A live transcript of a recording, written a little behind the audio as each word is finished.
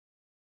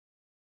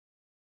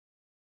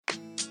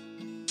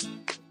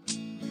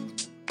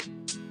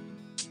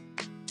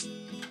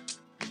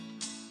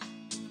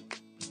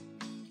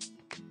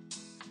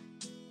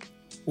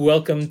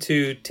Welcome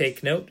to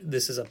Take Note.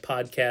 This is a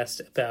podcast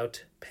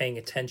about paying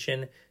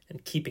attention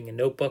and keeping a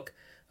notebook.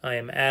 I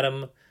am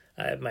Adam.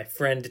 I have my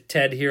friend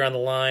Ted here on the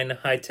line.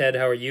 Hi, Ted.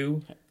 How are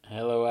you?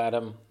 Hello,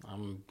 Adam.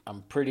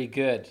 I'm pretty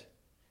good.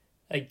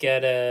 I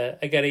got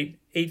 8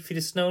 feet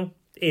of snow,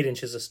 8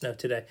 inches of snow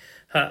today.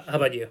 How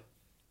about you?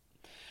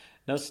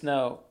 No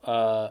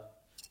snow.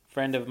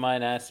 Friend of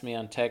mine asked me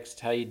on text,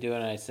 "How you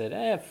doing?" And I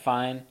said,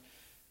 fine."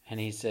 And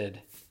he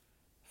said,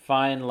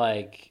 "Fine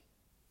like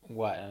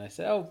what?" And I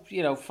said,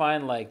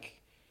 fine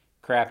like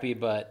crappy,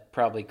 but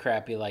probably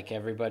crappy like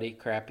everybody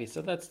crappy.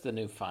 So that's the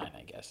new fine,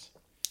 I guess.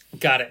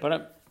 Got it.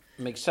 But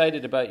I'm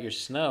excited about your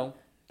snow.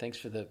 Thanks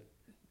for the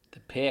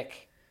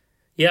pic.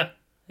 Yeah,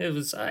 it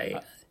was.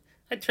 I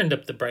turned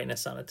up the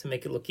brightness on it to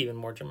make it look even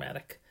more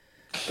dramatic.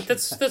 But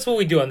that's what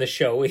we do on the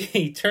show.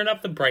 We turn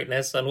up the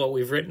brightness on what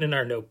we've written in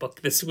our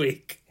notebook this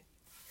week.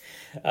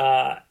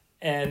 So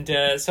I'm going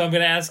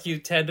to ask you,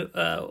 Ted,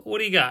 what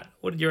do you got?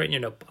 What did you write in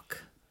your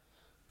notebook?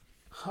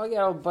 I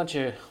got a bunch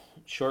of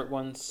short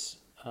ones.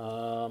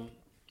 Let's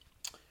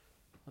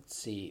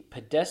see.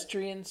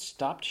 Pedestrian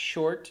stopped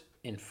short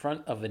in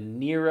front of a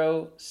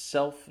Nuro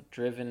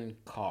self-driven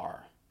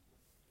car.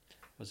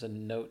 Was a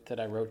note that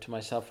I wrote to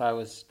myself. I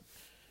was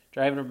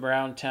driving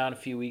around town a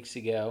few weeks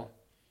ago,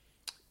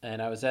 and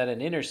I was at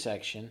an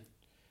intersection,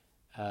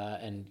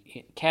 and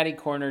catty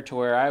corner to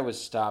where I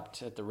was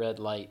stopped at the red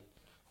light,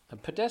 a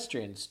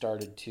pedestrian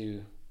started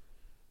to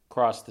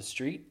cross the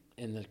street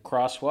in the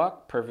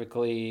crosswalk,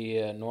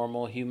 perfectly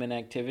normal human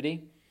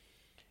activity,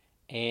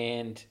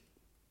 and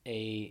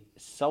a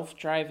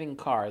self-driving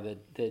car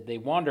that they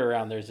wander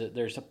around.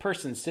 There's a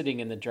person sitting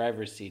in the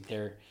driver's seat.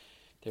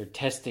 They're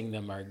testing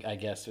them, or I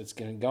guess it's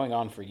going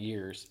on for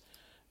years.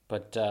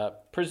 But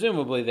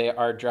presumably they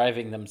are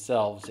driving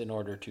themselves in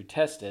order to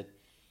test it.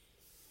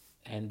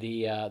 And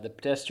the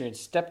pedestrian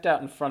stepped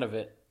out in front of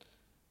it,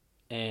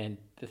 and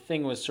the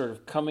thing was sort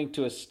of coming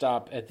to a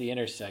stop at the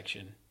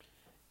intersection.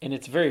 And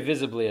it's very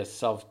visibly a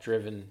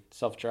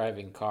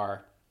self-driving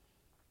car.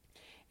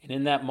 And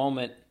in that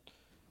moment,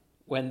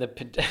 when the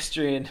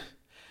pedestrian...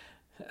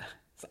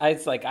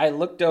 I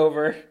looked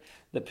over...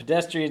 The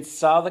pedestrian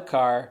saw the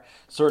car,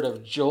 sort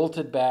of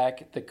jolted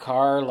back. The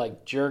car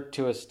jerked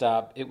to a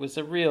stop. It was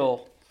a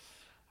real.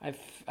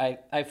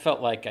 I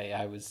felt like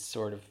I was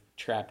sort of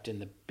trapped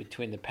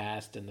between the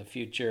past and the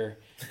future,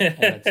 and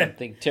that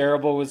something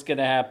terrible was going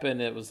to happen.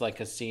 It was like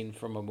a scene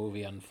from a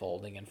movie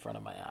unfolding in front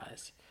of my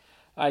eyes.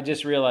 I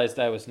just realized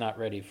I was not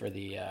ready for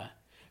the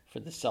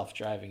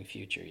self-driving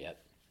future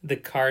yet. The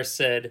car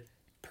said,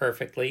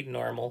 "Perfectly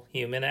normal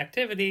human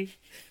activity."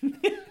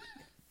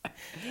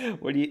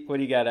 What do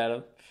you got,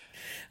 Adam?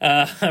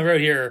 I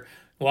wrote here,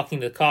 walking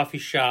to the coffee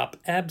shop,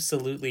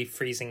 absolutely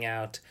freezing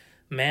out.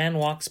 Man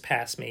walks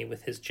past me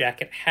with his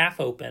jacket half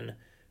open,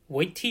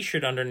 white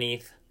t-shirt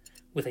underneath,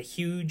 with a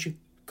huge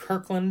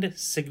Kirkland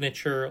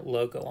signature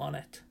logo on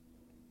it.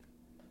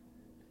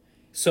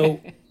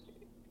 So,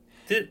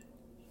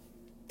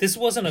 this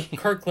wasn't a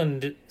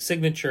Kirkland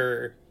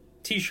signature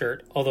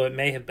t-shirt, although it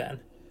may have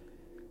been.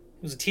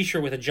 It was a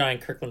t-shirt with a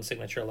giant Kirkland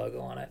signature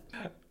logo on it.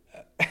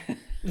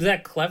 Is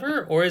that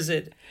clever, or is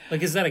that a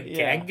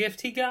gag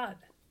gift he got?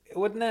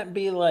 Wouldn't that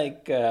be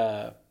like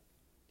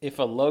if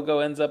a logo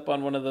ends up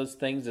on one of those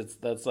things?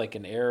 That's like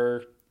an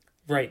error,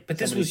 right? But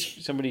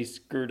somebody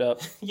screwed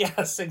up.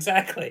 Yes,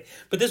 exactly.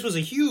 But this was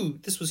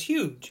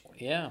huge.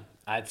 Yeah,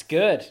 it's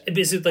good.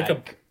 Is it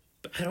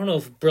I don't know,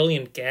 if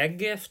brilliant gag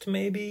gift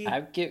maybe?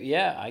 I'll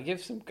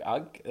give some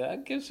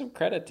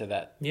credit to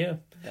that. Yeah,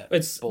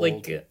 it's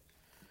bold.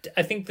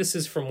 I think this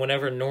is from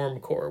whenever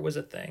normcore was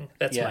a thing.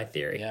 That's my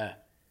theory.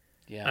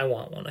 Yeah, I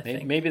want one. I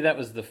think maybe that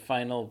was the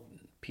final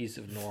piece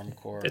of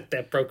normcore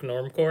that broke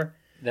normcore.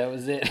 That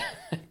was it.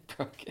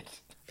 Broke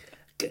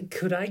it.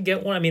 Could I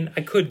get one? I mean,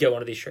 I could get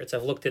one of these shirts.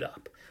 I've looked it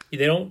up.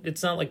 They don't.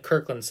 It's not like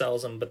Kirkland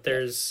sells them, but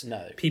there's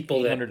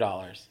people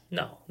 $800.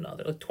 No,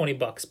 they're like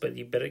 $20, but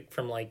you get it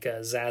from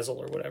Zazzle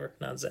or whatever.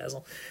 Not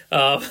Zazzle.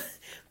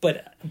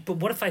 But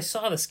what if I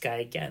saw this guy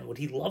again? Would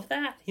he love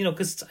that?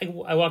 Because I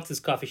walk to this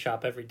coffee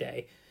shop every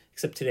day.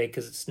 Except today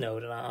because it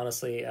snowed, and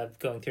honestly, I'm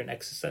going through an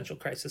existential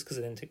crisis because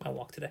I didn't take my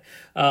walk today.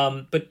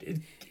 But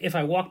if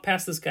I walk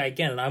past this guy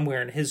again and I'm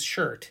wearing his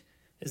shirt,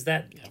 is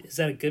that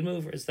a good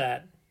move, or is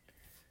that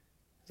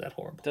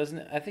horrible? Doesn't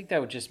it? I think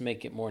that would just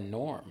make it more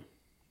norm.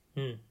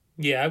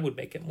 Yeah, I would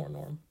make it more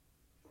norm.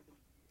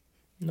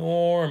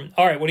 Norm.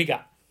 All right, what do you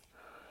got?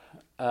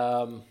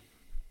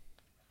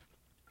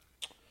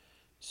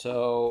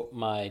 So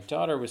my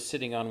daughter was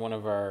sitting on one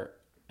of our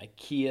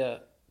IKEA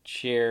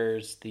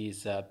chairs,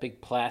 these big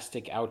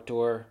plastic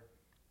outdoor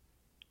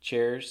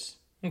chairs.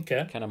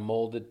 Okay. Kind of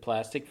molded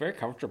plastic, very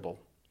comfortable.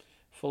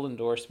 Full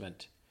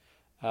endorsement.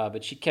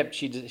 But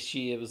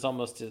it was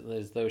almost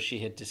as though she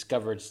had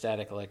discovered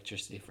static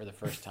electricity for the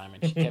first time,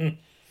 and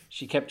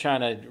she kept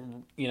trying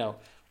to,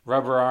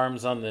 rub her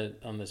arms on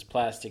this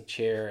plastic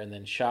chair and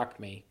then shock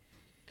me.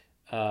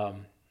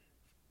 And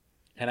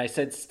I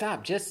said,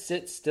 "Stop, just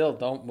sit still,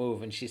 don't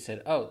move." And she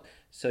said, "Oh,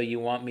 so you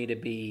want me to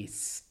be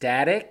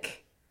static?"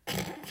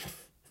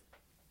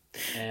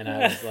 And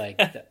I was like,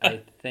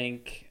 I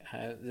think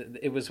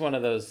it was one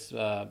of those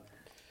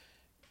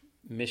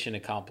mission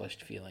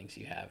accomplished feelings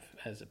you have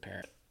as a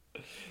parent.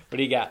 What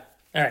do you got?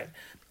 All right.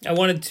 I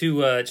wanted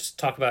to just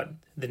talk about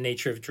the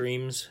nature of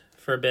dreams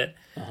for a bit.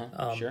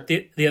 Sure.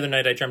 The other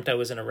night I dreamt I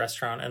was in a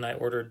restaurant and I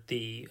ordered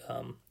the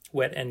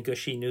wet and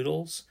gushy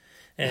noodles.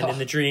 And in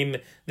the dream,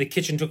 the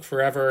kitchen took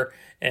forever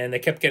and they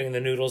kept getting the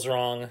noodles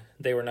wrong.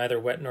 They were neither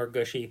wet nor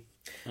gushy.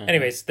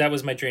 Anyways, that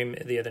was my dream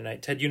the other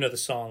night. Ted, you know the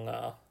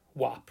song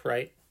WAP,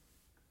 right?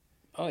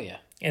 Oh, yeah.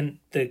 And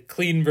the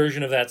clean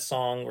version of that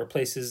song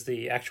replaces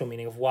the actual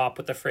meaning of WAP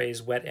with the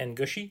phrase wet and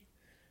gushy.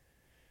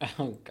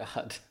 Oh,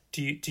 God.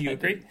 Do you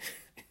agree?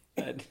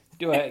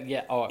 Do I?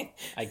 Yeah. Oh,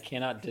 I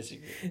cannot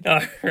disagree.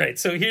 All right.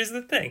 So here's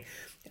the thing.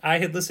 I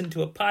had listened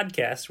to a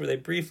podcast where they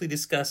briefly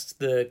discussed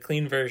the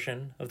clean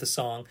version of the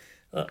song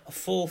a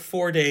full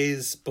 4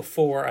 days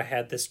before I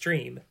had this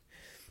dream.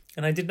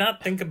 And I did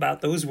not think about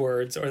those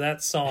words or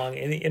that song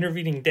in the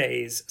intervening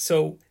days.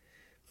 So,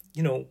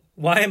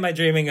 why am I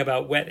dreaming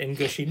about wet and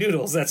gushy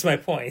noodles? That's my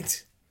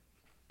point.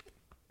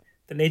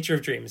 The nature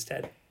of dreams,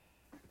 Ted.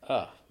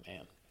 Oh,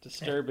 man.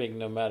 Disturbing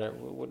no matter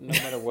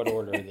what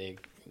order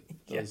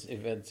those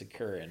events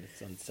occur in.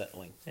 It's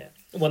unsettling. Yeah.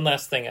 One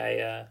last thing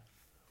I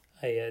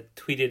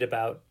tweeted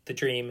about the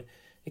dream,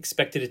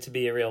 expected it to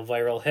be a real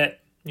viral hit.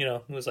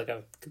 It was like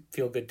a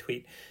feel-good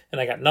tweet,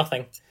 and I got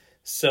nothing.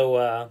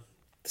 So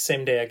the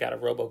same day I got a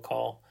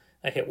robocall.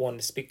 I hit 1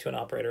 to speak to an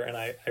operator, and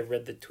I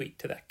read the tweet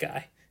to that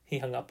guy. He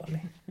hung up on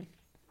me.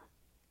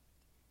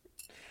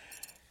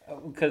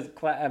 Because,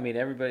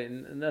 everybody,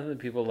 nothing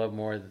people love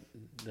more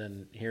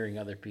than hearing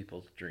other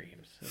people's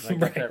dreams. Have I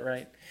got that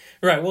right?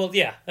 Right. Well,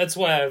 yeah. That's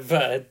why I've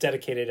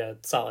dedicated a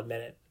solid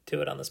minute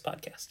to it on this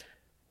podcast.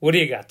 What do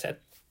you got, Ted?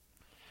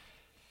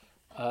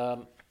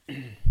 So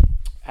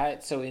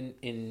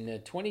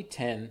in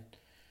 2010,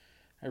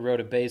 I wrote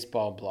a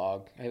baseball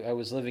blog. I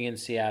was living in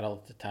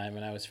Seattle at the time,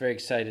 and I was very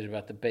excited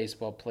about the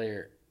baseball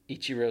player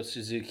Ichiro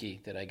Suzuki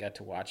that I got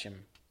to watch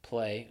him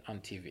play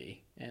on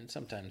TV and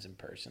sometimes in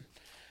person.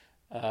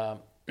 And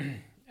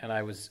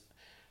I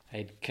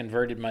had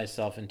converted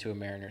myself into a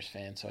Mariners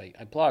fan, so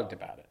I blogged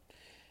about it.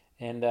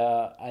 And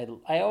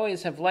I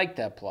always have liked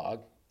that blog,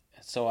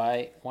 so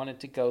I wanted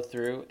to go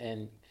through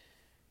and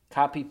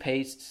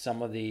copy-paste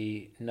some of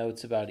the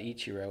notes about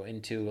Ichiro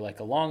into like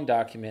a long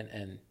document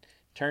and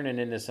turn it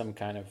into some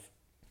kind of,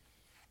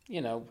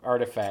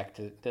 artifact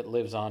that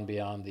lives on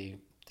beyond the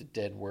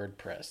dead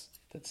WordPress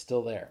that's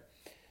still there.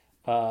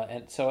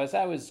 And so as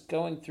I was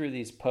going through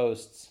these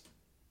posts,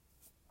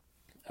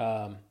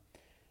 found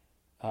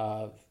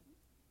a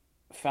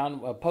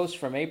post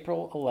from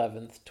April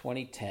 11th,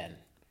 2010,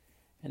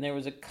 and there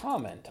was a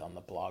comment on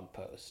the blog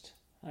post.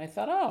 And I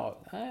thought, oh,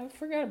 I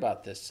forgot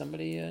about this.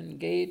 Somebody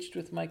engaged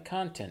with my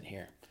content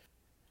here.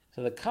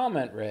 So the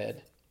comment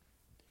read,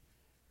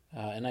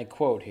 and I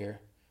quote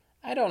here,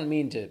 "I don't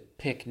mean to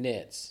pick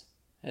nits,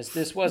 as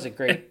this was a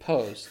great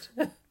post,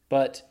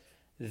 but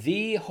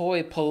the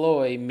hoi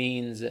polloi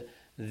means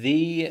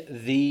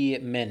the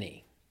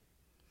many."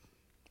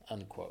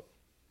 Unquote.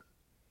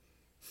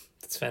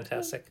 That's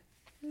fantastic.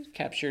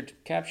 Captured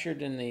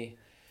in the...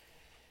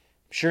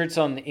 I'm sure it's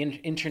on the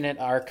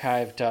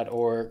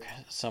internetarchive.org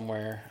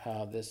somewhere.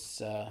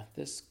 This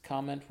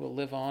comment will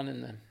live on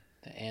in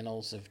the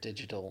annals of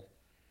digital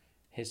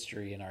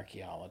history and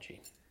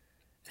archaeology.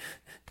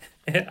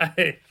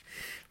 When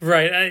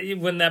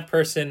that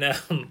person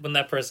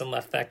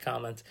left that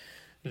comment,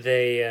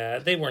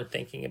 they weren't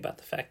thinking about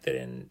the fact that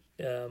in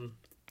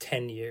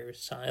 10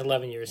 years time,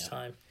 11 years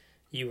time,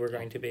 you were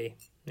going to be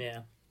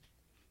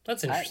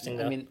That's interesting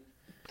though. I mean,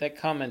 that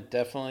comment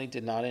definitely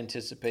did not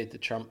anticipate the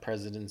Trump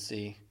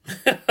presidency,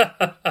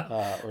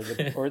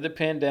 or the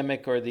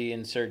pandemic, or the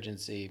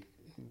insurgency.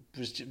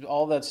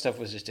 All that stuff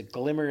was just a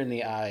glimmer in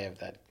the eye of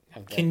that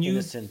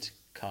innocent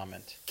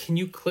comment. Can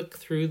you click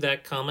through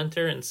that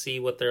commenter and see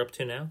what they're up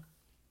to now?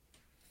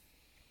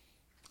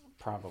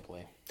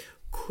 Probably.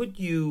 Could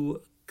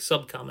you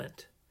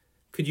sub-comment?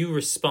 Could you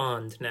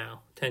respond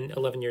now, 10,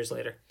 11 years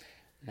later?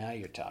 Now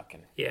you're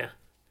talking. Yeah.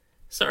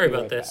 Sorry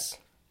about this. Back.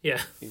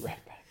 Yeah. Be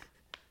right back.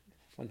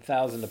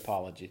 1,000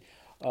 apologies.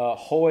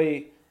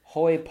 Hoi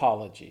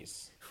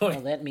apologies. Hoi.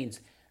 Well, that means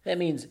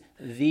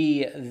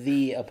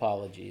the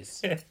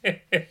apologies.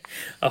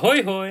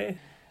 Ahoy hoy.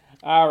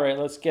 All right,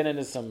 let's get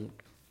into some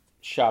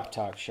shop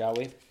talk, shall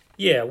we?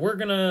 Yeah, we're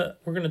gonna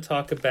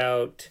talk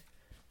about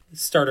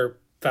starter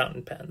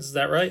fountain pens. Is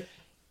that right?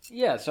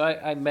 Yeah. So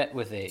I met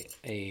with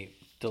a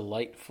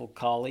delightful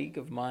colleague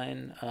of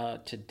mine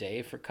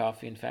today for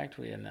coffee. In fact,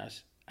 we had a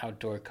nice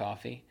outdoor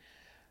coffee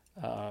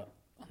on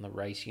the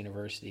Rice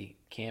University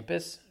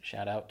campus.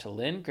 Shout out to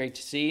Lynn. Great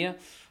to see you.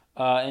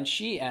 And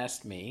she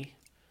asked me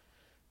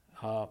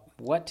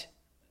what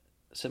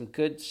some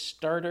good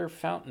starter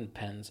fountain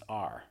pens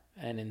are.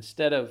 And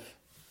instead of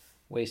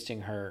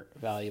wasting her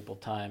valuable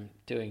time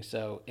doing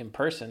so in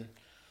person,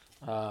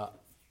 I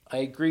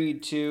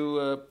agreed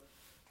to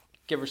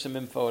give her some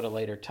info at a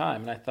later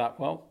time. And I thought,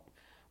 well,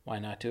 why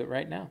not do it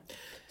right now?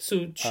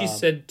 So she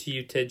said to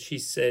you, Ted, she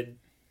said,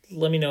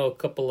 let me know a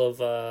couple of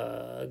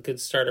good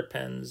starter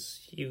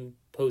pens. You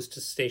post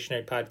a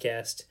stationary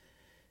podcast,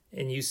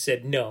 and you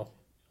said no.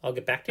 I'll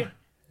get back to you.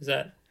 Is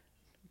that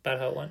about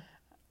how it went?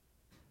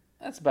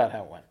 That's about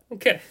how it went.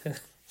 Okay,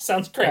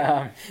 sounds great.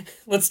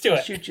 Let's do it.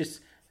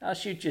 I'll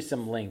shoot you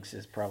some links.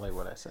 Is probably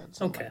what I said.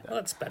 Okay, like that. Well,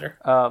 that's better.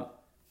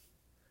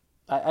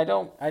 I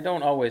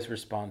don't always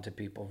respond to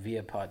people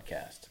via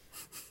podcast.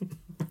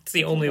 It's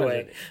the only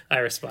way I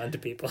respond to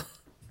people.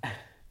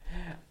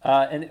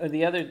 And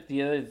the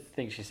other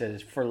thing she said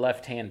is for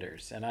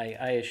left-handers, and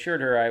I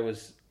assured her I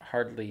was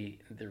hardly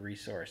the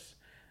resource,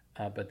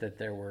 but that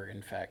there were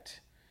in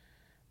fact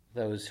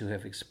those who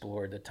have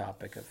explored the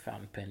topic of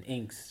fountain pen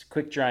inks,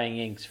 quick drying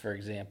inks, for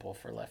example,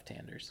 for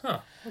left-handers.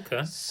 Oh,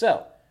 okay.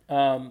 So,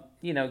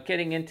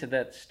 getting into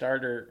that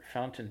starter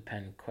fountain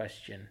pen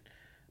question,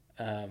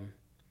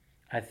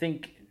 I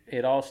think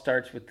it all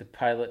starts with the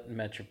Pilot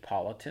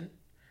Metropolitan.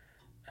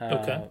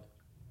 Okay.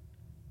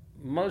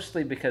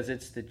 Mostly because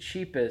it's the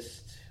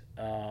cheapest,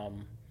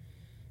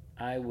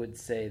 I would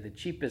say the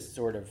cheapest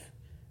sort of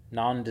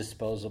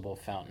non-disposable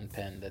fountain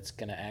pen that's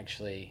going to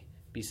actually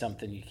be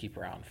something you keep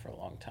around for a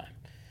long time.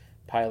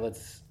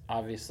 Pilot's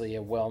obviously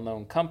a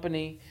well-known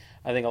company.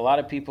 I think a lot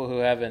of people who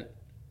haven't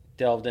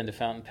delved into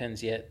fountain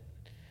pens yet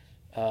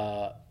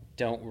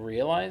don't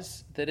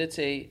realize that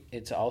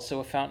it's also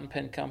a fountain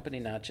pen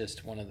company, not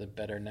just one of the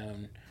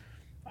better-known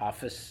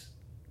office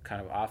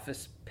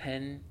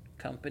pen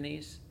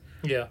companies.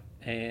 Yeah.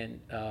 And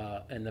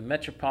the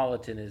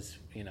Metropolitan is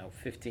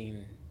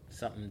 $15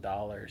 something,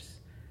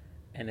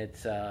 and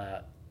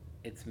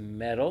it's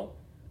metal,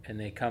 and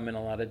they come in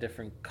a lot of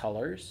different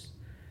colors,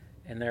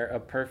 and they're a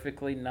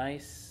perfectly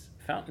nice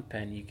fountain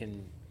pen. You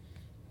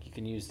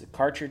can use the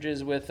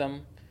cartridges with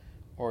them,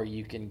 or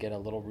you can get a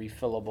little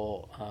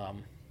refillable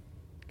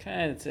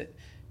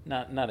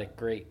not a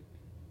great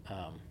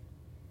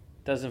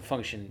doesn't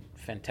function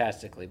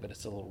fantastically, but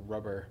it's a little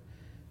rubber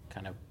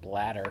kind of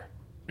bladder.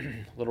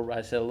 A little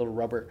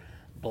rubber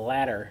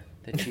bladder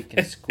that you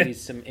can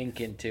squeeze some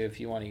ink into if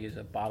you want to use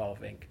a bottle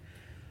of ink.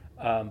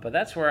 But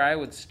that's where I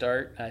would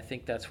start. I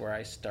think that's where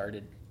I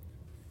started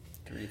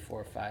 3,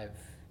 4, 5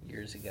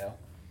 years ago.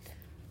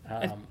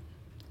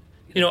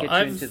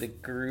 Get into the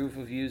groove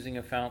of using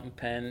a fountain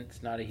pen.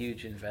 It's not a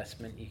huge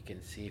investment. You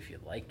can see if you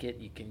like it.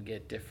 You can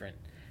get different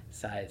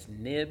size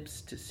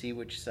nibs to see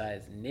which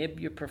size nib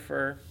you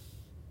prefer.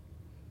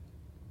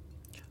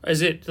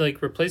 Is it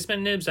like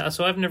replacement nibs?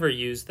 So I've never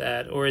used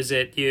that. Or is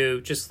it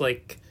you just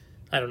like,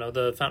 I don't know,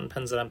 the fountain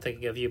pens that I'm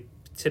thinking of, you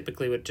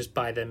typically would just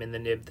buy them in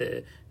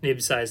the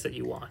nib size that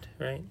you want,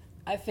 right?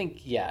 I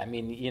think, yeah. I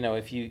mean,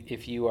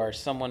 if you are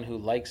someone who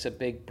likes a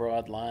big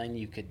broad line,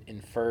 you could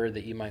infer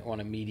that you might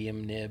want a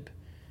medium nib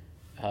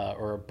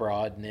or a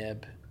broad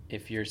nib.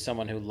 If you're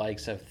someone who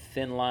likes a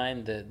thin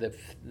line,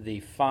 the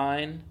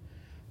fine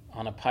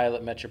on a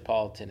Pilot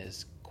Metropolitan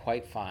is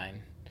quite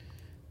fine.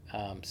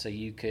 So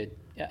you could,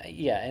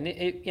 and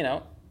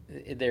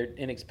they're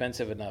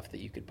inexpensive enough that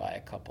you could buy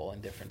a couple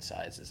in different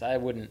sizes. I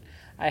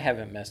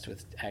haven't messed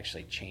with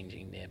actually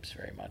changing nibs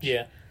very much.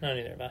 Yeah, no,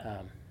 neither have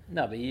I.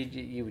 No, but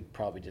you would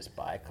probably just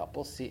buy a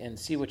couple,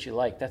 see what you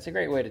like. That's a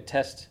great way to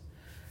test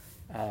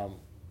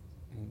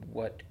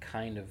what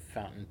kind of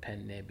fountain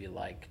pen nib you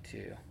like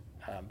too,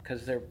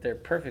 because they're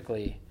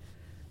perfectly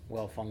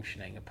well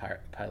functioning, a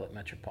Pilot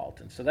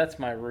Metropolitan. So that's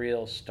my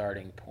real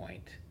starting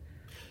point.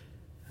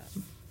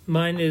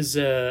 Mine is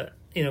the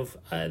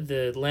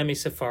Lamy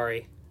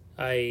Safari.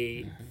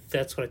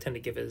 That's what I tend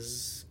to give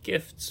as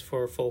gifts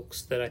for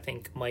folks that I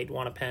think might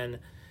want a pen.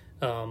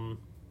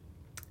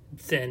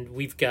 Then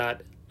we've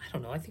got, I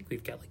don't know, I think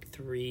we've got like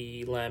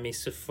 3 Lamy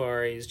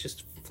Safaris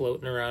just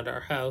floating around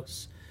our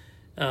house.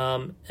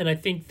 And I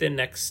think the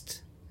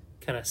next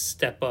kind of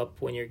step up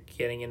when you're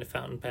getting into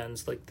fountain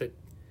pens, like the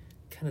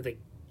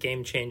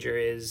game changer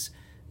is,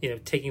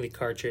 taking the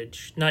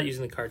cartridge, not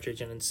using the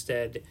cartridge, and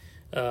instead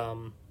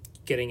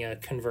getting a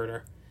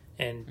converter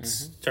and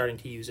starting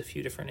to use a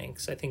few different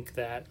inks. I think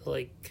that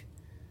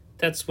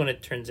that's when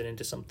it turns it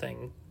into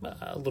something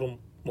a little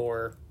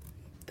more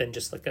than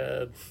just like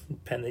a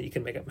pen that you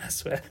can make a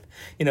mess with.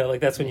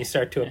 That's when you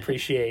start to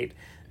appreciate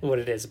what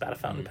it is about a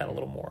fountain pen a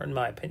little more, in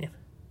my opinion.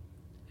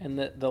 And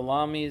the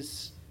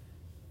Lamys,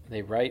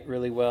 they write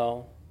really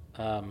well.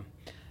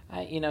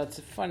 It's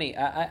funny.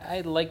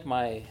 I like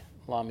my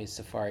Lamy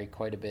Safari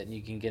quite a bit, and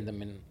you can get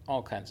them in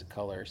all kinds of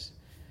colors.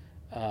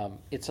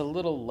 It's a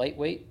little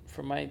lightweight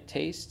for my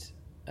taste,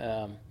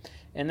 and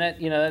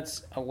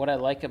that's what I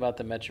like about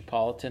the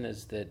Metropolitan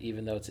is that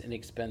even though it's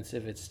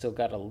inexpensive, it's still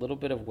got a little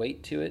bit of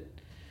weight to it,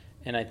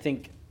 and I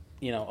think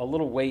a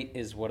little weight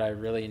is what I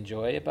really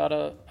enjoy about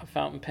a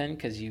fountain pen,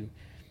 because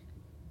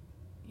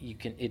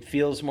it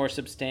feels more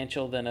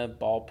substantial than a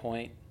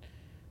ballpoint.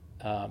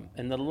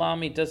 And the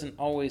Lamy doesn't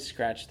always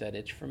scratch that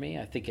itch for me.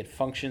 I think it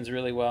functions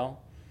really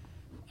well,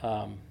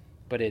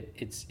 but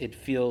it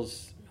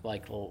feels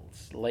like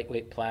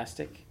lightweight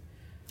plastic.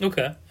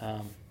 Okay.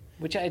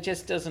 Which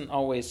just doesn't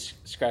always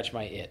scratch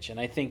my itch. And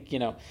I think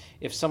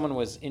if someone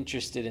was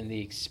interested in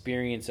the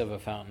experience of a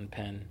fountain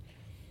pen,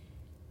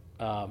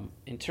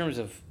 in terms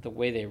of the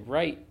way they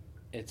write,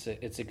 it's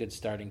a good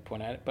starting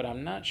point. But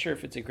I'm not sure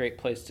if it's a great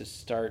place to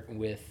start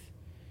with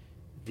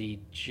the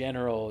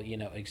general,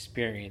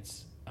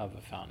 experience of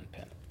a fountain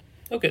pen.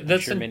 Okay, I'm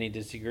sure many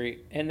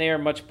disagree, and they are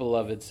much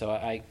beloved. So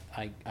I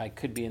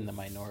could be in the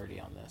minority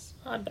on this.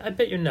 I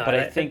bet you're not. But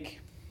I think.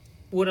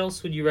 What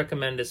else would you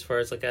recommend as far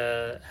as like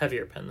a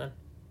heavier pen then?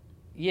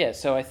 Yeah,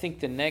 so I think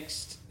the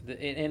next,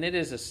 and it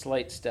is a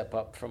slight step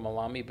up from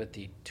Alami, but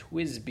the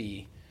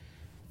TWSBI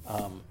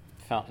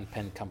fountain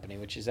pen company,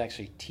 which is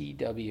actually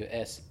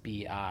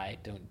TWSBI.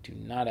 Do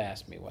not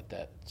ask me what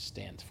that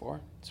stands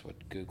for. It's what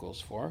Google's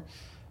for.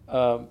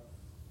 I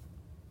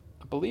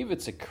believe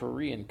it's a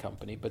Korean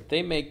company, but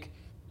they make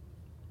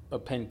a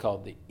pen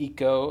called the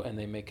Eco, and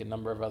they make a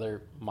number of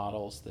other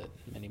models that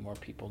many more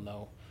people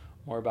know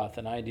more about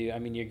than I do. I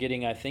mean, you're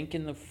getting, I think,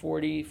 in the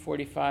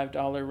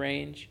 $40-$45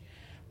 range,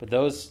 but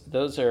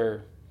those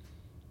are,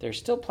 they're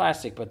still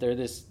plastic, but they're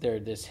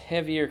this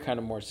heavier, kind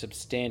of more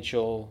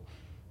substantial,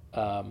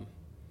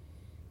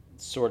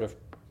 sort of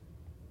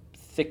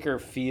thicker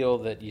feel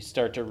that you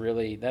start to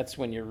really, that's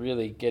when you're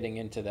really getting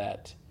into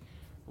that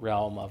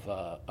realm of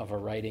a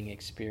writing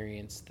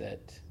experience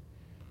that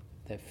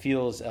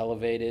feels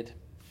elevated.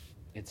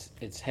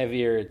 It's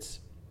heavier,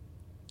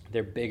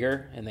 they're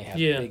bigger, and they have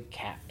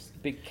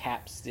big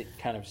caps that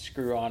kind of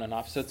screw on and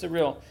off. So it's a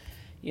real,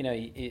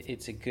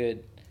 it's a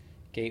good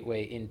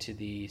gateway into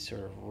the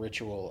sort of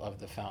ritual of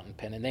the fountain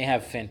pen. And they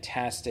have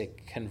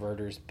fantastic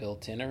converters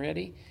built in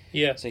already.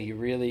 Yeah. So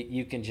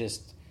you can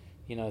just,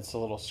 it's a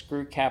little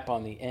screw cap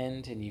on the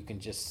end, and you can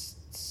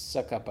just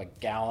suck up a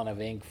gallon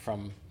of ink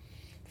from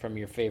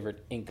your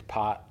favorite ink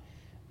pot.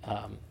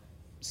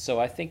 So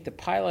I think the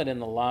Pilot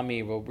and the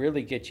Lamy will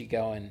really get you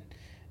going.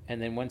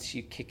 And then once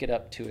you kick it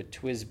up to a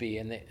TWSBI,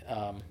 and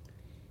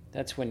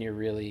that's when you're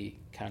really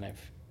kind of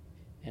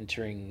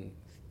entering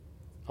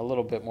a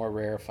little bit more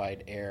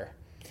rarefied air.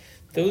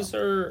 Those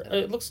are,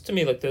 it looks to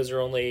me like those are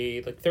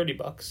only like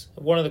 $30.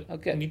 One of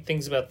the neat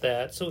things about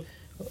that, so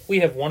we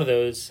have one of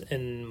those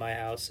in my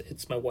house.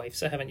 It's my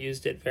wife's. I haven't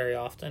used it very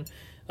often,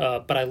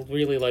 but I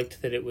really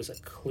liked that it was a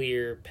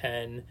clear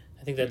pen.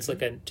 I think that's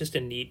like just a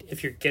neat,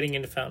 if you're getting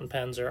into fountain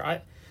pens, or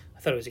I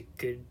thought it was a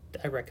good,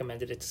 I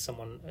recommended it to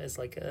someone as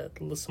like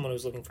someone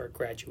who's looking for a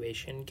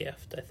graduation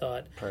gift. I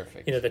thought,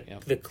 perfect,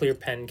 the clear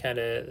pen kind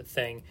of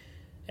thing,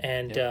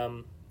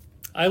 and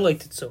I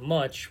liked it so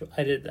much.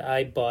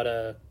 I bought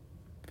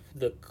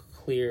the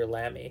clear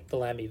Lamy, the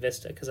Lamy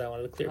Vista, because I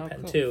wanted a clear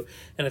pen too.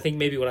 And I think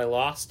maybe what I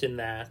lost in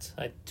that,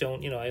 I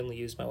only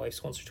used my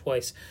wife's once or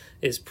twice,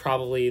 is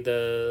probably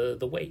the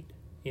weight.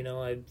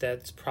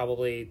 That's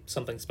probably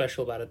something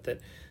special about it, that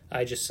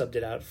I just subbed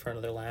it out for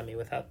another Lamy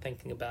without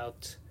thinking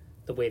about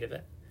the weight of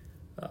it.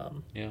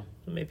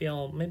 Maybe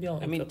I'll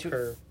look up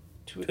her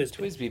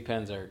TWSBI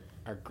pens are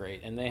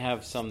great, and they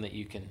have some that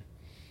you can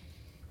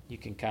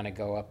kind of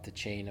go up the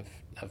chain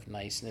of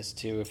niceness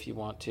too if you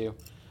want to.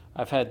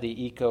 I've had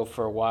the Eco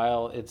for a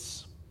while.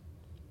 It's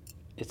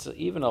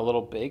even a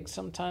little big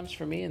sometimes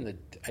for me, and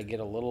I get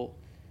a little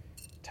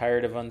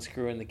tired of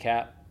unscrewing the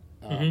cap.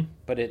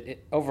 But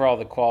it overall,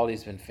 the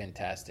quality's been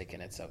fantastic,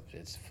 and it's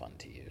fun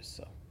to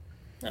use. So,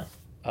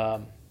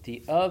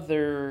 the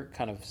other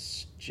kind of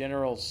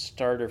general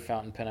starter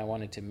fountain pen I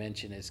wanted to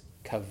mention is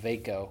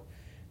Kaweco,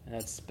 and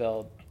that's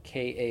spelled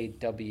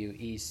Kaweco.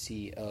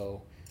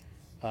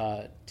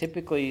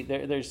 Typically,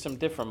 there's some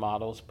different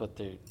models, but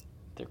they're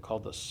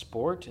called the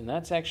Sport, and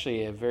that's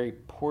actually a very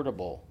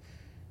portable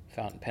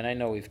fountain pen. I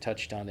know we've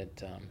touched on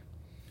it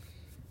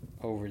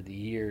over the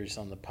years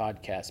on the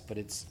podcast, but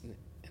it's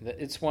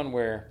one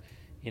where,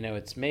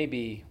 it's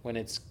maybe when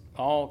it's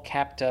all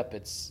capped up,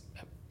 it's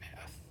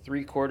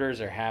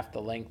 3/4 or half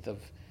the length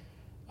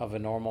of a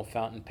normal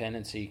fountain pen,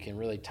 and so you can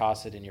really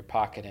toss it in your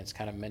pocket, and it's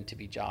kind of meant to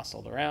be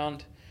jostled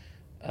around.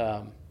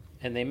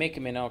 And they make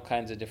them in all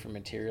kinds of different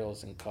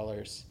materials and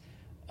colors,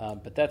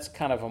 but that's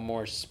kind of a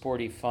more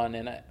sporty fun,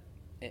 and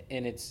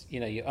it's, you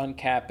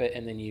uncap it,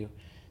 and then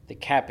the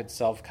cap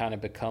itself kind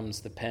of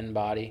becomes the pen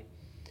body.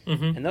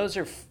 And those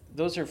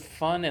are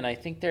fun, and I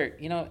think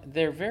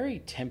they're very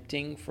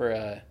tempting for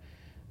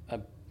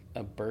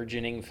a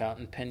burgeoning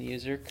fountain pen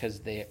user because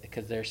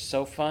they're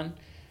so fun.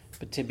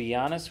 But to be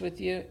honest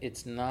with you,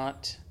 it's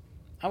not.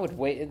 I would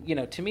wait.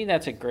 To me,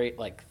 that's a great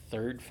like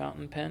third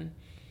fountain pen.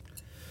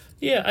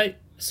 Yeah, I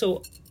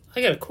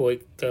got a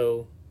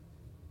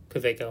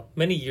Kaweco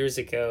many years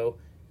ago.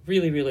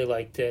 Really, really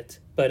liked it.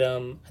 But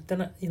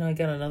then I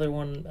got another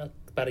one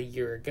about a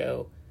year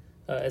ago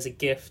as a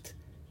gift,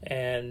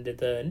 and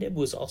the nib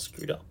was all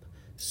screwed up.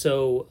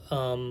 So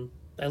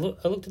I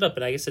looked it up,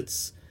 and I guess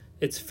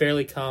it's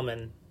fairly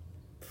common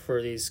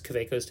for these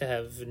Kawecos to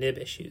have nib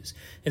issues,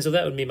 and so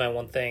that would be my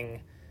one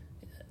thing.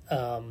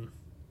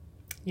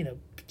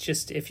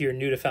 Just if you're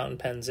new to fountain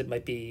pens, it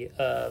might be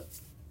a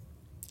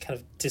kind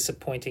of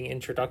disappointing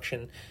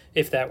introduction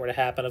if that were to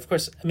happen. Of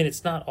course, I mean,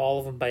 it's not all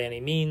of them by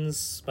any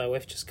means. My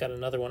wife just got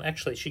another one.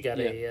 Actually, she got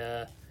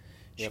a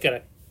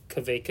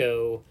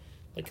Kaweco,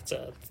 like it's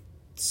a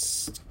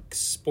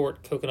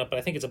Sport coconut, but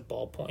I think it's a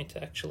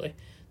ballpoint actually.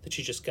 that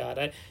you just got.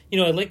 I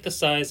like the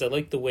size, I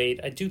like the weight.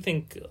 I do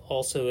think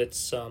also it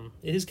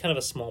is kind of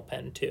a small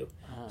pen too.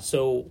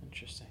 So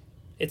interesting.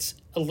 It's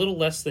a little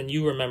less than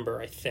you remember,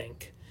 I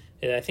think.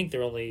 I think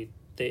they're like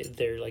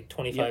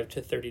 $25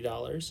 to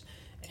 $30,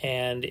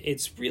 and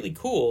it's really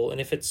cool.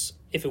 And if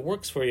it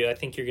works for you, I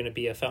think you're going to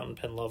be a fountain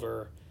pen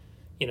lover.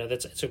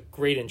 It's a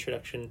great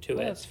introduction to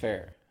it. That's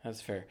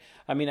fair.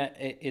 I mean,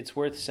 it's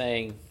worth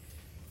saying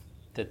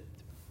that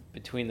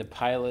between the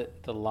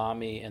Pilot, the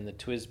Lamy, and the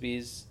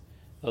Twisbys,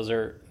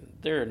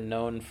 they're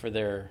known for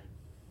their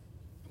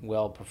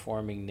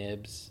well-performing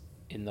nibs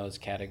in those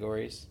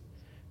categories.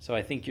 So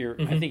I think you're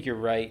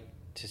right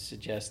to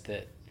suggest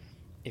that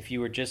if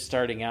you were just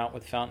starting out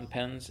with fountain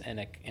pens and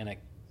a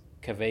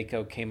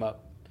Kaweco came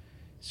up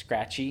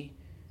scratchy,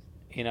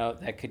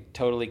 that could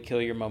totally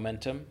kill your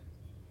momentum.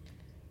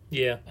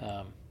 Yeah.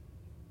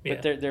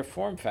 But their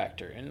form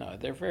factor, and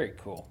they're very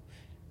cool.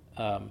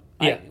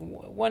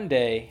 One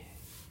day,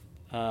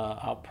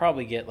 I'll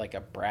probably get like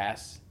a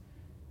brass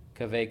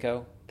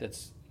Kaweco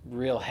that's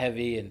real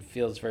heavy and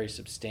feels very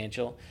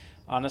substantial.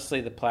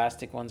 Honestly, the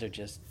plastic ones are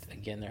just,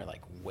 again, they're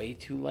like way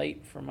too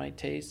light for my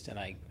taste, and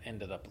I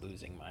ended up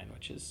losing mine,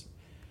 which is,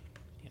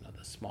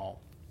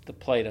 the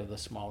plate of the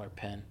smaller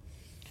pen.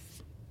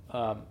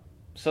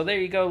 So there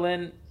you go,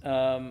 Lynn.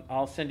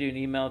 I'll send you an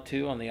email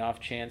too on the off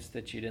chance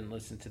that you didn't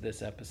listen to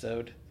this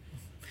episode.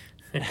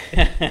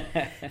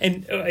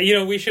 And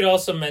we should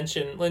also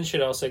mention Lynn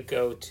should also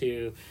go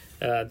to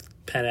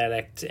Pen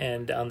Addict,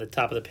 and on the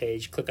top of the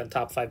page, click on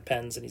top 5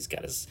 pens, and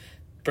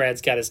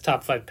Brad's got his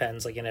top 5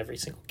 pens like in every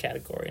single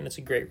category, and it's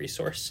a great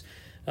resource.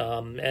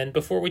 And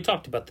before we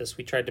talked about this,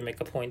 we tried to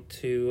make a point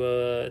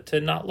to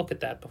not look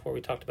at that before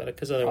we talked about it,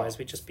 because otherwise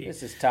we'd just be...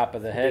 This is top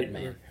of the head,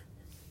 man.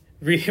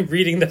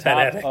 Reading the Pen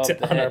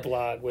Addict on our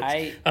blog,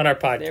 on our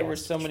podcast. There were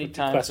so many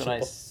times when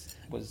I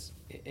was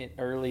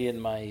early in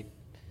my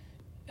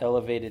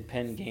elevated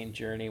pen game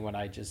journey when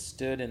I just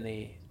stood in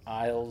the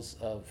aisles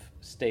of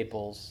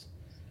Staples,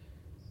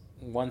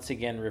 once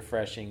again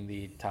refreshing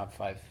the top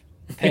 5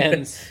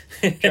 pens,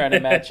 trying to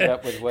match it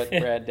up with what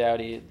Brad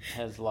Dowdy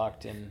has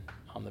locked in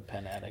on the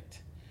Pen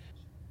Addict.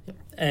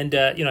 And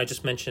I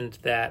just mentioned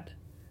that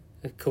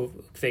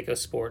Kaweco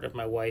Sport of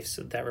my wife's.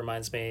 That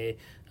reminds me,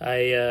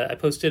 I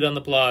posted on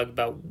the blog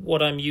about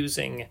what I'm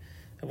using,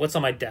 what's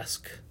on my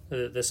desk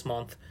this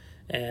month,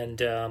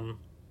 and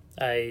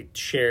I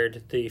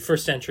shared the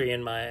first entry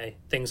in my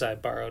things I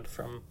borrowed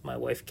from my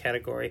wife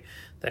category,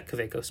 that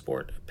Kaweco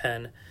Sport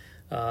pen.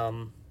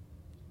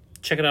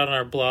 Check it out on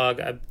our blog.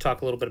 I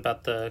talk a little bit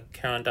about the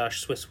Caran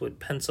d'Ache Swisswood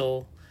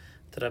pencil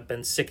that I've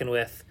been sticking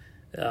with.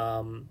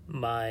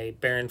 My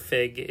Baron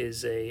Fig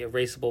is a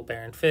erasable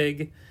Baron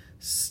Fig.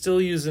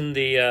 Still using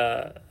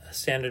the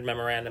standard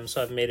memorandum,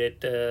 so I've made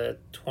it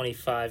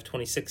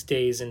 26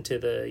 days into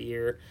the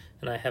year,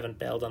 and I haven't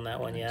bailed on that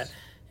one yet.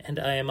 And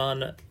I am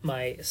on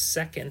my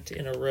second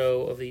in a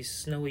row of these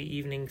Snowy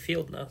Evening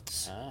Field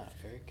Notes.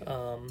 Very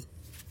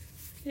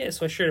good.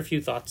 So I shared a few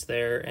thoughts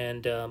there,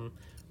 and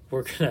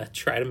we're going to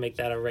try to make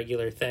that a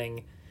regular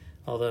thing.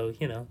 Although,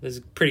 there's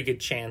a pretty good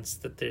chance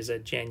that there's a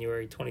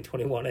January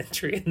 2021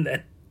 entry and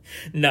then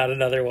not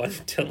another one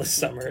until the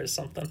summer or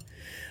something.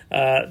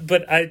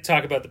 But I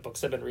talk about the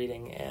books I've been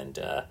reading and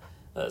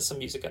some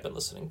music I've been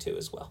listening to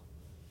as well.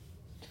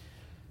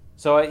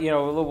 So, a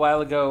little while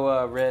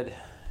ago, read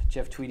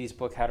Jeff Tweedy's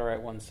book, How to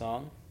Write One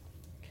Song.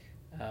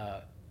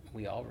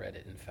 We all read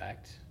it, in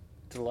fact.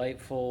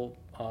 Delightful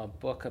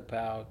book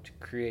about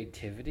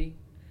creativity,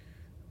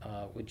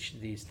 which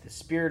the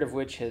spirit of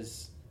which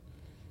has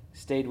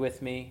stayed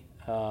with me.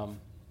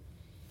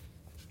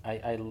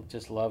 I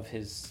just love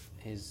his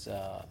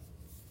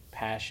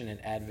passion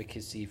and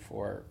advocacy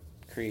for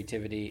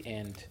creativity,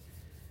 and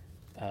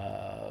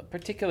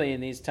particularly in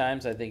these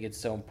times, I think it's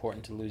so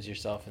important to lose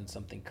yourself in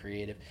something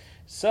creative.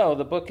 So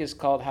the book is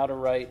called How to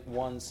Write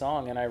One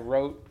Song, and I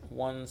wrote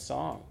one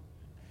song.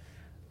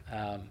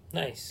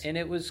 Nice. And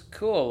it was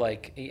cool.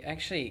 Like,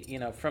 actually,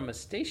 from a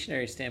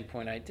stationery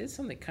standpoint, I did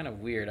something kind of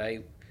weird.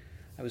 I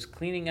was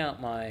cleaning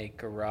out my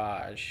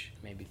garage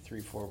maybe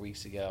 3-4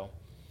 weeks ago,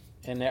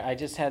 and I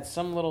just had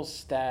some little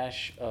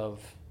stash of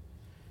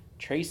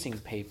tracing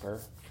paper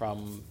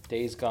from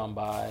days gone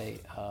by,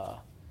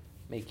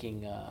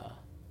 making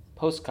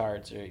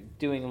postcards or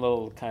doing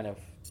little kind of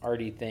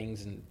arty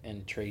things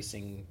and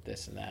tracing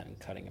this and that and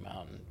cutting them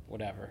out and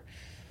whatever.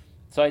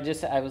 So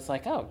I was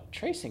like, oh,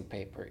 tracing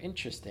paper,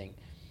 interesting.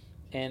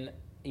 And,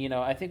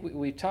 I think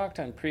we've talked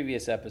on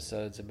previous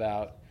episodes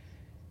about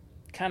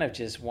kind of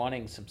just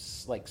wanting some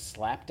like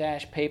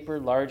slapdash paper,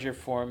 larger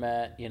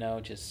format,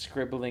 just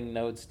scribbling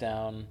notes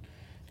down,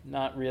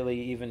 not really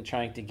even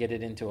trying to get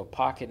it into a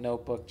pocket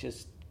notebook,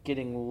 just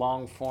getting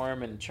long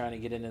form and trying to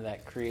get into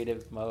that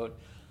creative mode.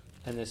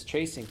 And this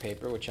tracing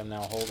paper, which I'm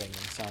now holding and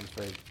sounds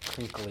very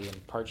crinkly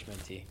and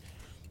parchmenty,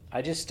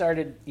 I just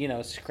started,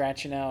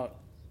 scratching out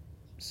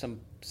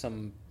some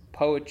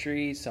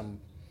poetry, some,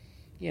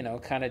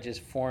 kind of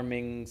just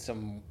forming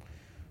some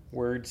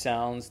word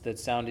sounds that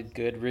sounded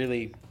good,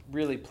 really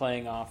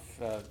playing off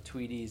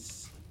Tweedy.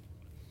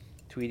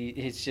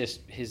 It's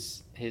just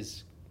his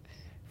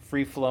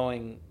free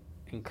flowing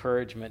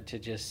encouragement to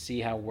just see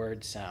how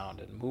words sound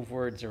and move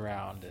words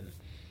around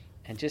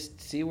and just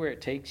see where it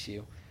takes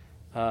you.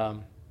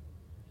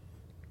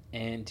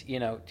 And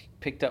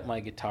picked up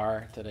my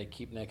guitar that I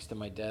keep next to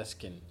my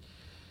desk and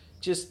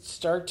just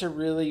start to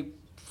really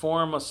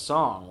form a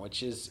song,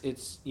 which is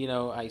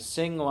I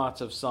sing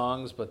lots of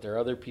songs, but they're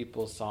other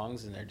people's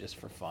songs and they're just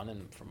for fun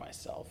and for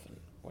myself and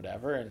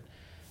whatever. And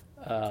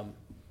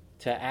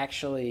to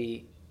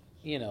actually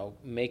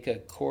make a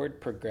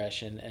chord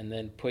progression and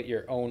then put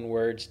your own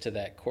words to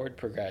that chord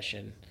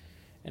progression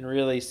and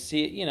really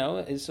see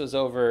it. This was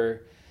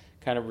over,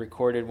 kind of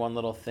recorded one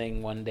little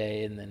thing one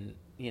day and then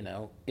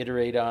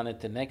iterate on it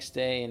the next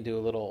day and do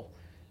a little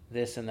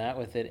this and that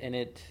with it. And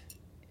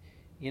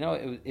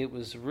it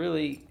was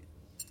really,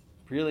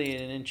 really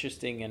an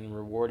interesting and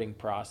rewarding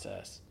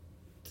process.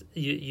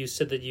 You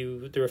said that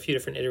there were a few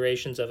different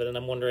iterations of it, and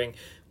I'm wondering,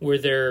 were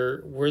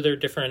there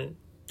different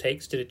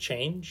takes? Did it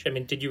change? I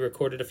mean, did you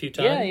record it a few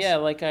times? Yeah.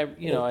 Like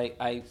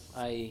I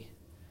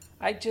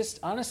just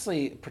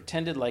honestly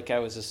pretended like I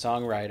was a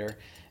songwriter,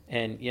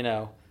 and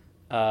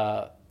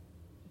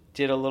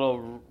did a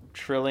little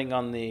trilling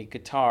on the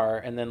guitar,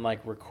 and then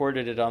like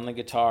recorded it on the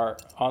guitar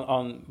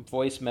on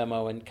voice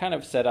memo, and kind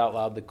of said out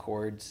loud the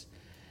chords,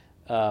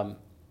 and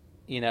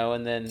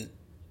then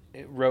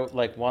it wrote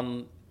like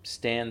one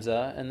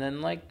stanza, and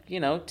then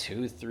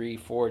 2, 3,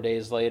 4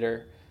 days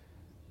later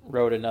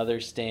wrote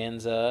another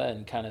stanza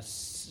and kind of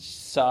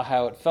saw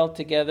how it felt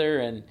together,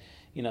 and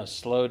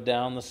slowed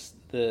down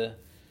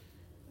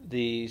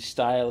the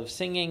style of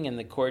singing and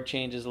the chord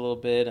changes a little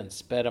bit and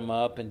sped them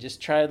up and just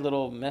tried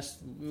little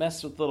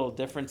mess with little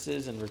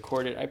differences and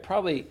recorded. I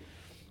probably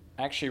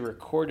actually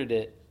recorded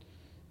it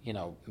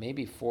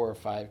maybe 4 or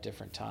 5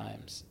 different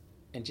times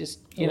and just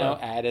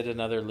added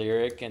another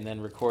lyric and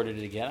then recorded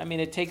it again. I mean,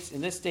 it takes,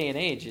 in this day and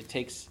age, it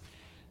takes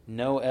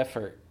no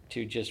effort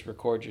to just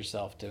record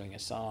yourself doing a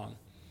song.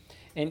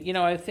 And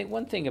I think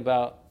one thing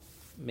about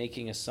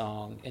making a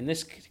song, and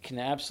this can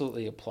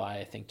absolutely apply,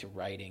 I think, to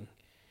writing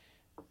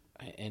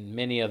and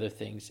many other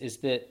things, is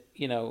that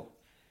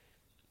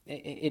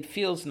it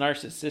feels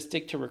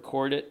narcissistic to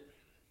record it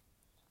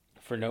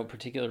for no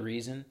particular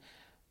reason,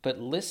 but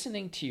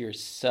listening to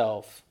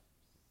yourself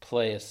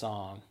play a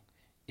song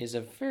is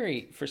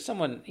for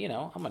someone,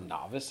 I'm a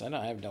novice,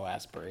 I have no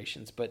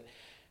aspirations, but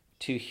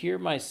to hear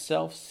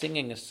myself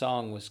singing a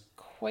song was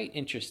quite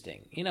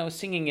interesting,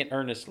 singing it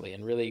earnestly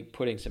and really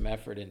putting some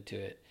effort into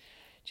it,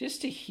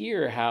 just to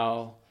hear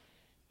how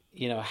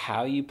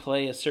you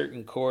play a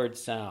certain chord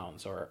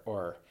sounds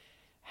or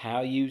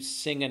how you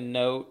sing a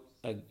note,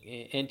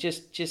 and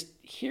just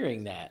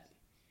hearing that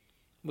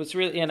was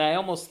really, and I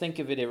almost think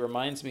of it, it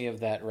reminds me of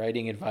that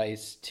writing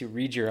advice to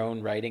read your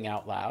own writing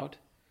out loud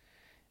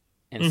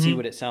and see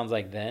what it sounds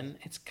like then.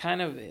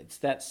 It's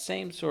that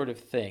same sort of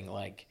thing,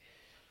 like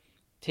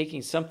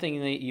taking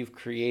something that you've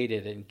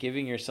created and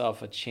giving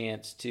yourself a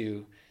chance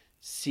to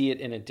see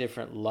it in a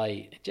different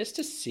light, just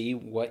to see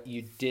what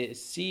you did,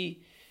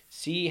 see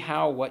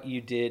how what you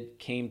did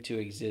came to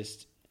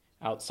exist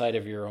outside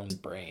of your own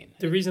brain.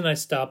 The reason I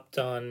stopped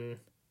on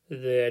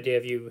the idea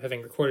of you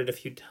having recorded a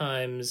few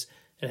times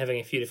and having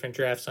a few different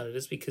drafts on it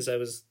is because I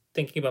was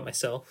thinking about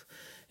myself.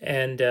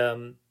 And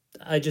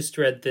I just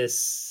read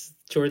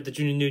the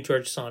new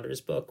George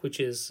Saunders book,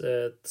 which is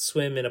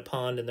Swim in a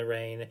Pond in the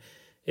Rain,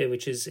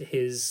 which is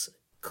his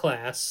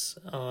class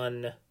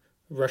on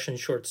Russian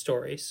short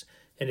stories.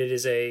 And it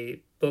is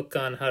a book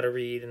on how to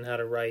read and how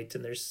to write.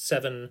 And there's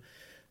 7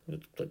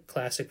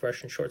 classic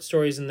Russian short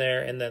stories in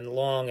there, and then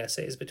long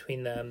essays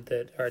between them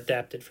that are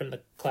adapted from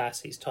the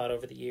class he's taught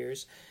over the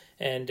years.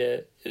 And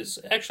it's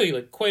actually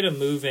quite a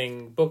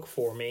moving book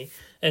for me.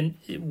 And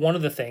one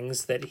of the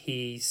things that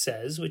he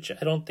says, which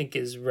I don't think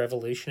is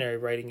revolutionary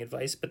writing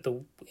advice, but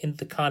in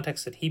the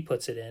context that he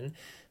puts it in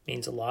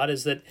means a lot,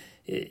 is that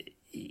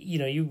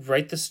you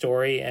write the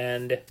story,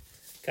 and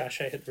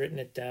gosh, I had written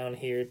it down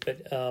here,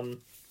 but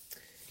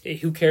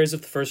who cares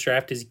if the first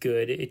draft is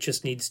good? It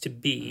just needs to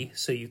be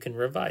so you can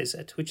revise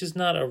it, which is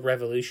not a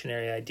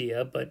revolutionary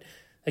idea. But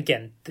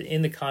again,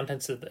 in the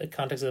context of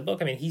the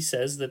book, I mean, he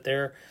says that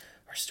there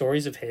are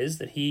stories of his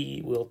that he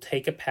will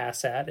take a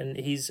pass at, and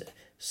he's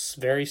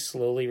very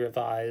slowly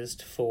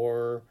revised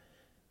for,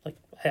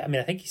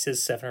 I think he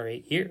says 7 or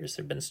 8 years.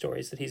 There have been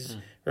stories that he's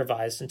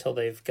revised until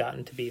they've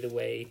gotten to be the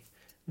way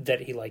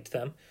that he liked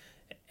them.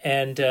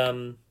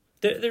 And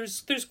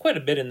there's quite a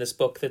bit in this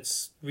book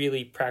that's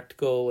really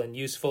practical and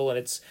useful,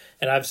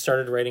 and I've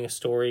started writing a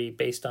story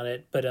based on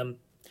it. But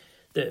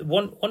the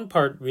one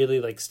part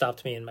really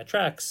stopped me in my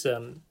tracks.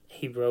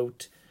 He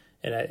wrote,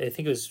 and I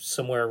think it was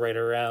somewhere right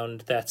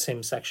around that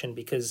same section,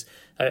 because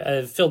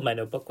I filled my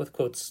notebook with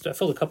quotes. I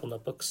filled a couple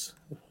notebooks,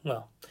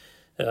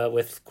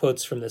 with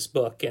quotes from this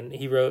book, and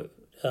he wrote,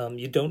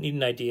 "You don't need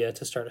an idea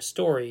to start a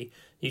story.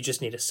 You just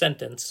need a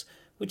sentence."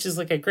 Which is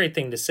a great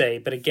thing to say,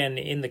 but again,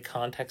 in the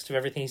context of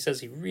everything he says,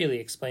 he really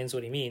explains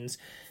what he means.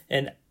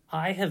 And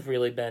I have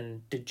really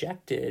been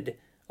dejected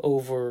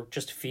over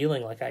just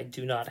feeling like I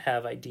do not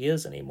have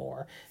ideas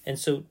anymore. And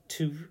so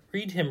to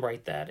read him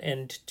write that,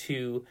 and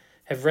to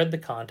have read the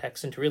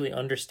context and to really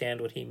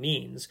understand what he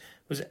means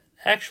was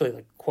actually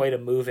like quite a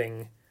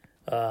moving.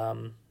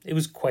 It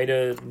was quite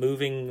a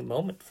moving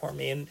moment for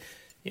me. And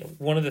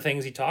one of the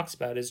things he talks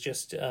about is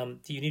just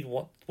you need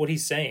what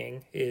he's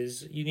saying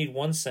is you need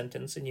one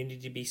sentence and you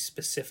need to be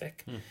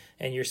specific,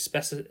 and your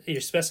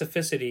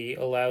specificity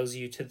allows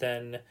you to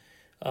then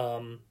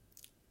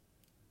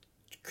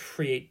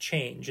create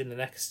change in the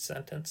next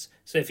sentence.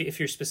 So if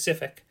you're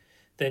specific,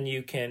 then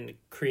you can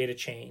create a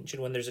change,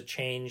 and when there's a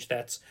change,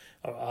 that's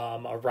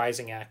a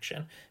rising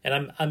action.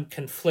 And I'm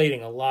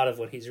conflating a lot of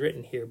what he's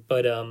written here,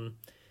 but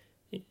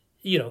it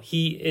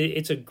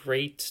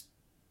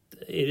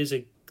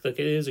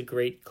is a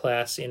great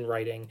class in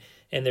writing,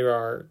 and there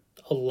are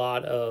a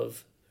lot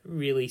of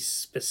really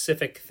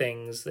specific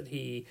things that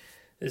he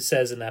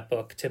says in that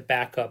book to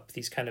back up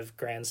these kind of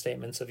grand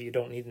statements of you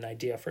don't need an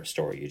idea for a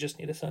story, you just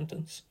need a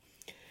sentence.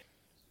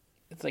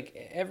 It's like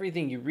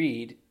everything you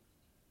read,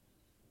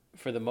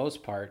 for the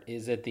most part,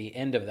 is at the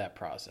end of that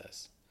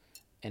process.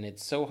 And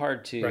it's so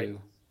hard to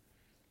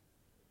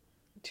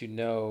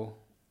know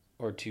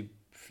or to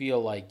feel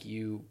like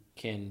you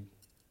can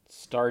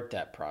start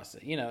that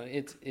process.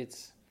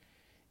 It's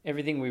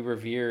everything we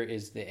revere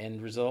is the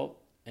end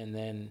result, and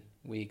then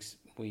we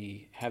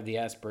have the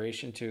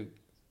aspiration to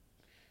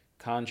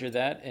conjure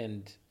that,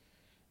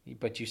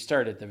 but you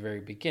start at the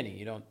very beginning.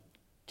 You don't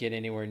get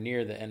anywhere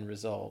near the end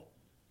result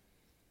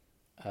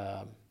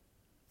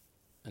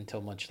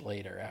until much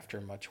later,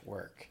 after much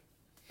work.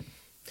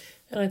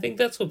 And I think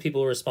that's what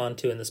people respond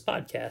to in this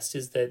podcast,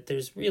 is that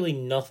there's really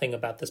nothing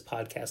about this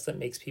podcast that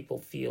makes people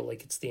feel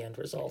like it's the end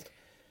result.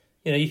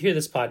 You hear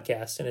this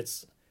podcast and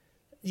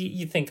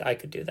you think I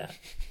could do that.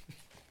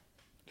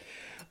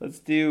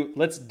 Let's you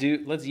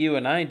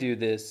and I do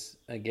this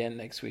again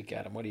next week,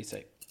 Adam. What do you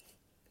say?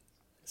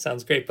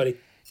 Sounds great, buddy.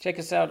 Check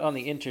us out on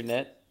the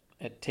internet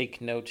at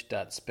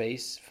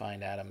takenote.space.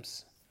 Find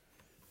Adam's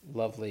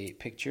lovely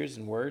pictures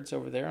and words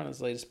over there on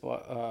his latest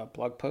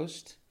blog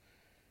post.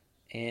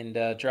 And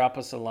drop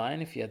us a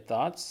line if you had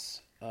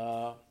thoughts.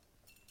 Some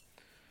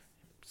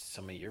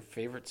of your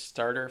favorite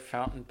starter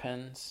fountain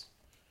pens.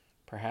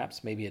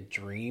 Perhaps maybe a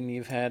dream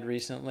you've had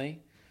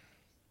recently.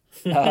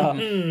 Check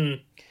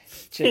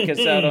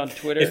us out on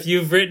Twitter. If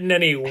you've written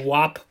any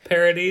WAP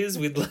parodies,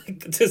 we'd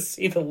like to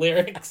see the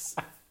lyrics.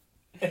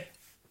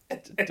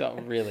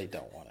 don't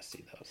want to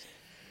see those.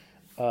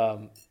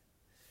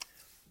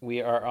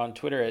 We are on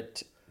Twitter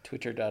at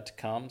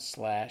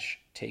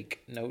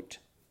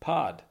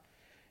twitter.com/takenotepod.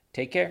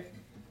 Take care.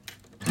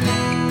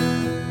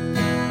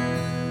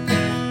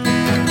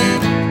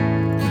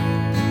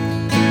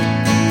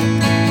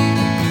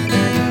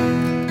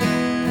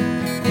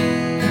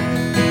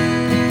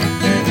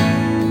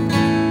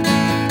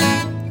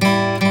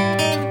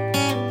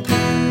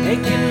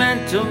 Making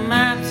mental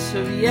maps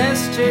of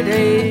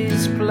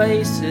yesterday's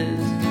places,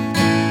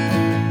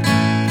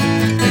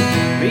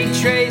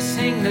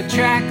 retracing the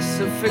tracks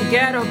of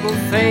forgettable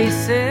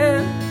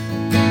faces.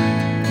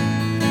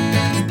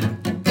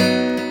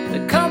 The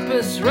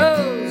compass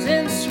rose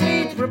in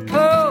sweet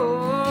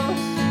repose,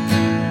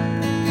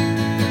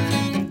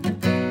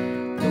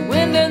 the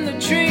wind and the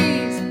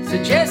trees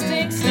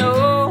suggesting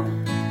snow.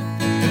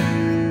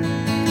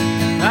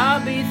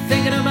 I'll be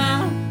thinking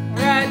about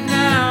right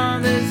now,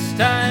 this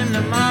time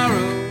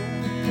tomorrow.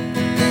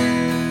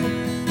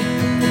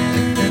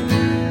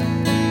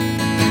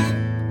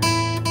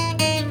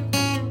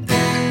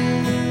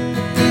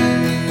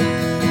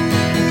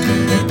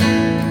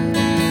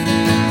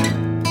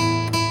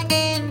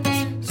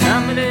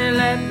 Somebody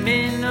let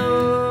me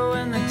know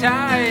when the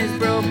tie is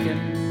broken.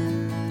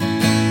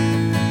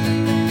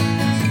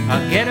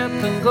 I'll get up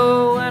and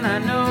go when I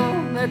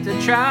know that the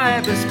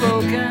tribe has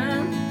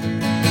spoken.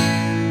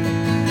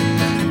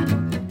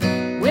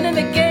 Winning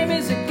the game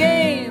is a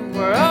game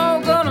we're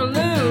all gonna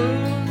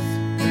lose.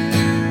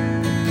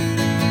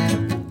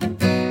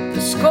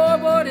 The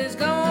scoreboard is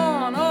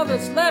gone, all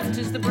that's left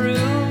is the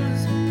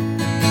bruise.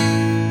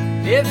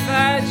 If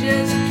I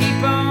just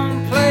keep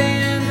on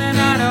playing, then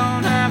I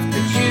don't have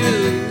to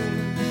choose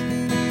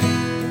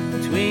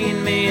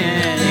between me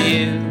and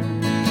you.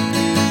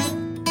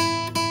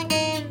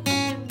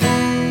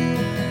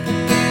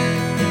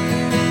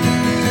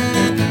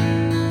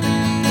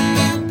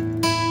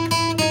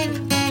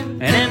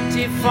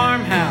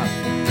 Farmhouse,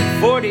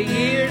 40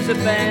 years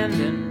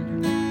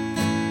abandoned.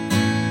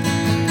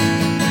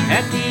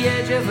 At the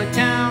edge of a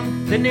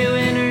town, the new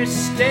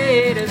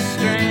interstate is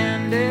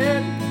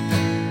stranded.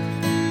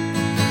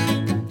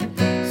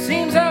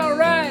 Seems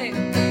alright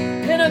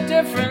in a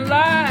different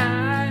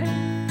light.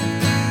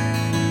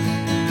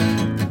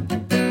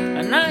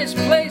 A nice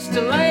place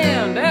to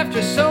land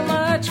after so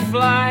much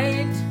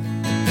flight.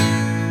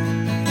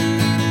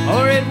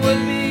 Or it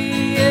would be